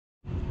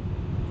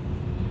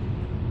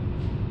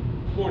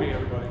morning,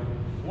 everybody.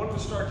 I wanted to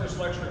start this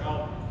lecture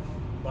out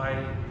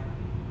by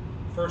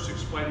first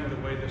explaining the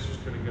way this is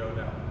going to go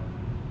down.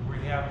 We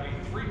have a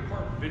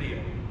three-part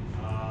video.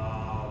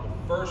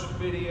 The first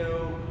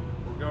video,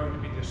 we're going to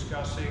be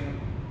discussing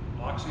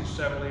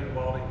oxyacetylene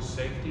welding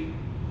safety,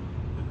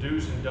 the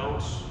do's and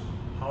don'ts,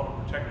 how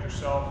to protect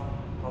yourself,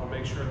 how to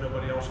make sure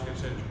nobody else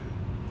gets injured.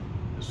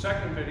 The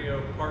second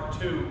video, part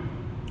two,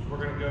 we're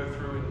going to go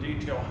through in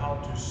detail how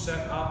to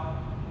set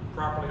up,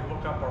 properly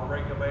hook up our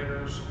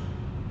regulators,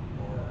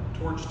 our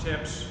torch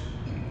tips,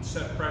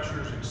 set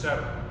pressures,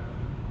 etc.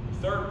 The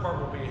third part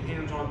will be a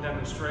hands-on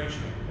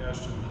demonstration as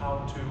to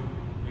how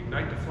to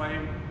ignite the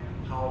flame,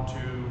 how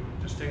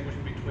to distinguish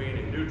between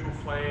a neutral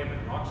flame,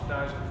 an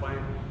oxidizing flame,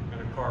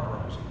 and a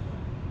carburizing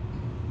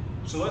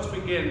flame. So let's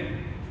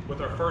begin with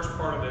our first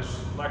part of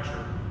this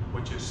lecture,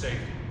 which is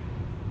safety.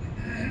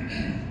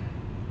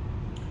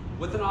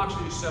 With an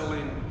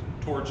oxyacetylene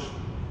torch,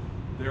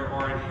 there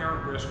are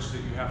inherent risks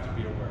that you have to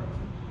be aware of.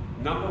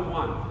 Number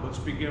one, let's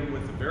begin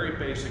with the very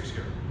basics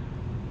here.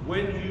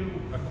 When you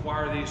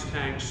acquire these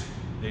tanks,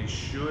 they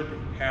should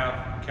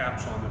have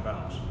caps on the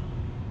valves.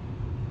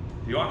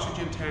 The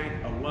oxygen tank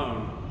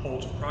alone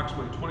holds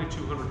approximately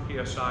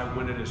 2200 psi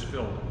when it is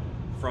filled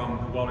from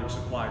the welding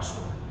supply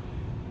store.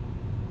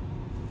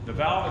 The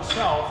valve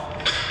itself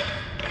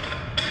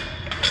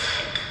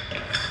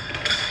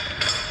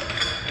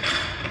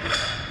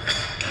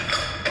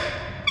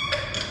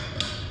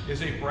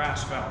is a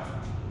brass valve.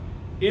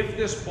 If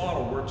this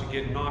bottle were to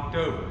get knocked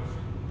over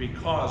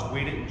because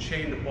we didn't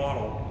chain the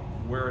bottle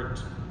where it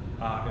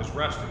is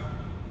resting,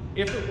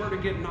 if it were to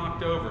get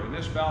knocked over and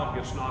this valve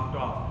gets knocked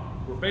off,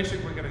 we're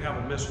basically going to have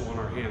a missile on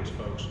our hands,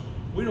 folks.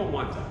 We don't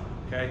want that,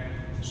 okay?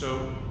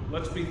 So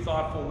let's be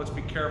thoughtful, let's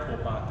be careful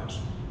about this.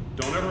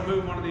 Don't ever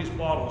move one of these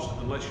bottles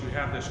unless you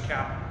have this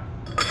cap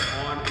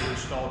on and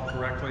installed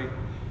correctly.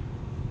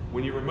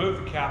 When you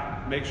remove the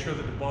cap, make sure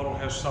that the bottle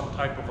has some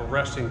type of a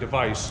resting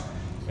device.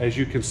 As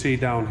you can see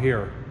down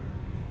here,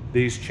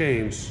 these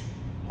chains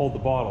hold the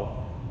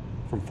bottle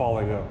from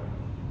falling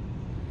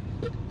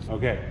over.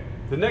 Okay,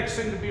 the next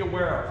thing to be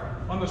aware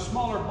of, on the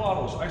smaller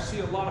bottles, I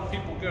see a lot of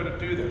people go to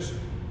do this.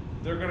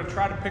 They're going to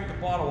try to pick the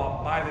bottle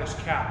up by this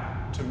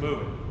cap to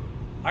move it.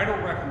 I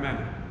don't recommend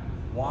it.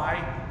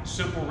 Why?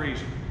 Simple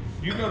reason.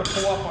 You go to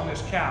pull up on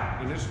this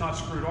cap and it's not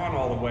screwed on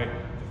all the way,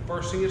 the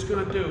first thing it's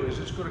going to do is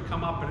it's going to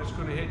come up and it's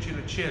going to hit you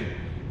in the chin.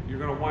 You're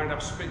going to wind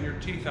up spitting your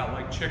teeth out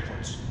like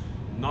chiclets.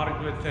 Not a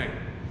good thing.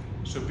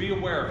 So be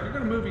aware, if you're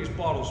going to move these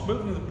bottles, move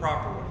them the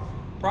proper way.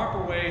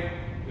 Proper way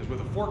is with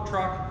a fork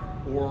truck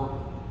or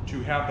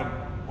to have them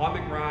on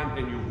the ground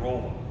and you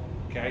roll them,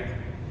 okay?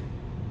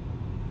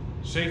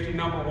 Safety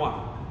number one,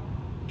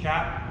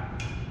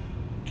 cap.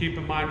 Keep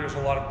in mind there's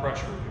a lot of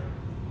pressure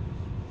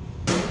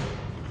in here.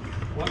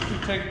 Once we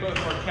take both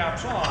our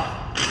caps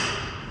off,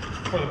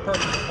 for the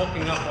purpose of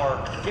hooking up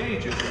our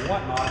gauges and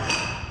whatnot,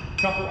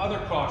 a couple other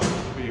cautions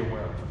to be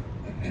aware of.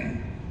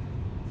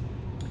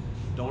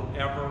 Don't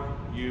ever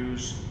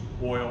use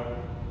oil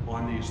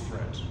on these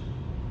threads.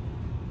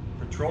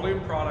 Petroleum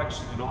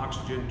products and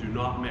oxygen do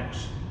not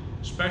mix,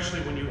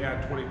 especially when you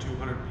add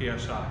 2200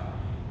 psi.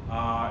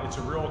 It's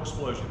a real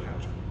explosion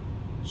hazard.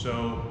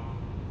 So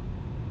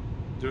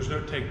there's no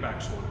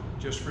takebacks on it.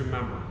 Just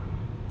remember,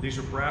 these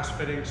are brass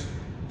fittings.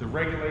 The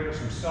regulators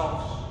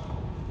themselves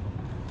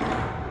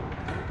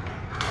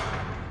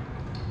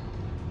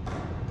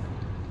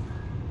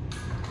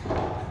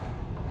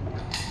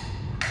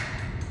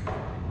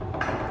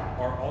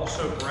are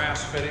also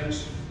brass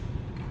fittings.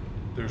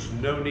 There's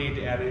no need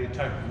to add any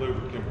type of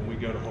lubricant when we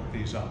go to hook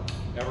these up.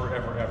 Ever,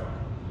 ever, ever.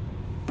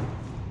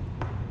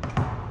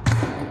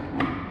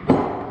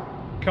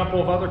 A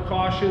couple of other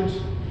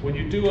cautions. When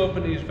you do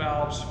open these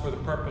valves for the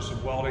purpose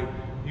of welding,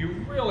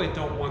 you really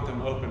don't want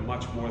them open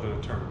much more than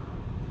a turn.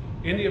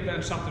 In the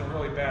event something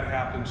really bad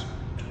happens,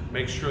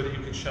 make sure that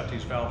you can shut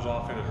these valves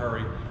off in a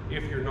hurry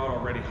if you're not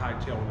already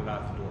hightailing it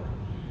out the door.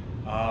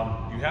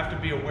 You have to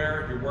be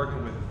aware you're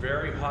working with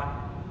very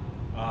hot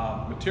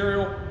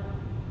material.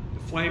 The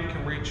flame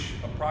can reach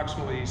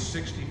approximately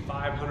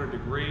 6,500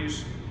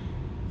 degrees.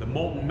 The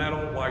molten metal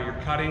while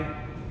you're cutting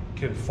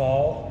can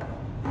fall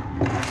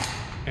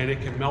and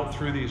it can melt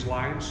through these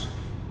lines.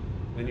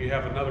 Then you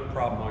have another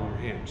problem on your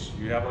hands.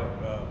 You have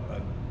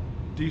a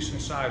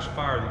decent sized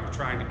fire that you're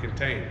trying to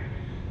contain.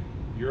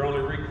 Your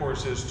only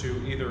recourse is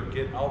to either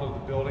get out of the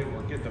building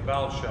or get the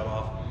valve shut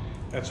off.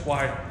 That's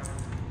why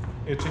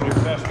it's in your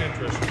best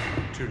interest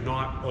to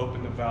not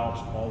open the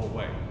valves all the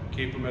way.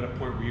 Keep them at a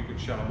point where you can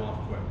shut them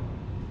off quick.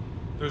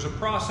 There's a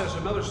process,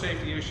 another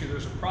safety issue,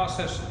 there's a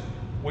process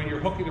when you're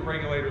hooking the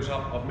regulators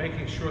up of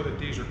making sure that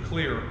these are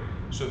clear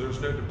so there's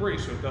no debris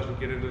so it doesn't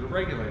get into the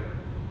regulator.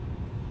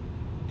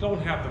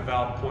 Don't have the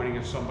valve pointing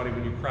at somebody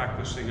when you crack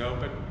this thing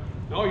open.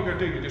 And all you're going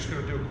to do, you're just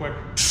going to do a quick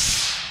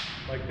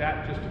like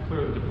that just to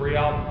clear the debris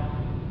out.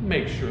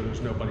 Make sure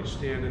there's nobody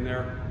standing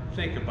there.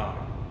 Think about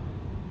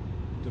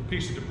it. The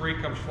piece of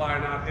debris comes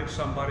flying out, hits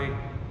somebody,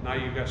 now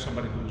you've got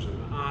somebody losing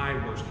an eye,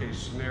 worst case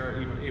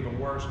scenario, even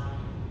worse.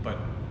 But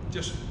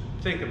just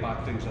think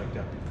about things like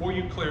that. Before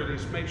you clear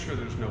these, make sure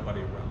there's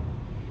nobody around.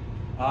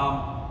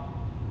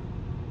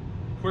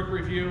 Quick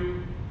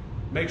review,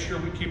 make sure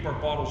we keep our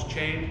bottles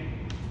chained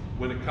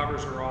when the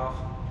covers are off.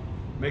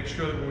 Make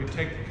sure that when we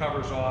take the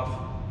covers off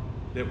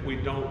that we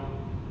don't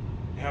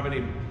have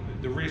any,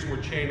 the reason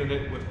we're chaining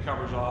it with the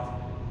covers off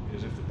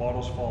is if the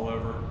bottles fall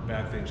over,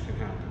 bad things can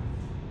happen.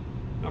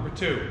 Number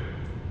 2,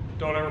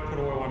 don't ever put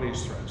oil on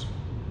these threads,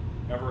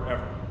 ever,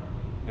 ever.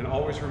 And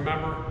always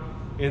remember,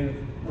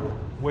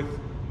 with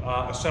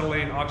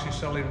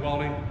oxyacetylene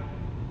welding,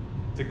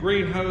 the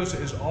green hose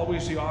is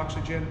always the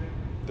oxygen,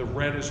 the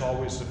red is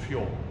always the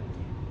fuel.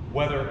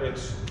 Whether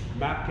it's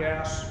MAP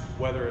gas,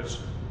 whether it's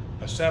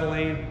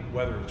acetylene,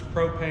 whether it's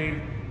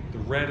propane, the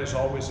red is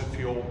always the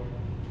fuel,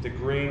 the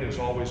green is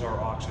always our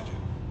oxygen.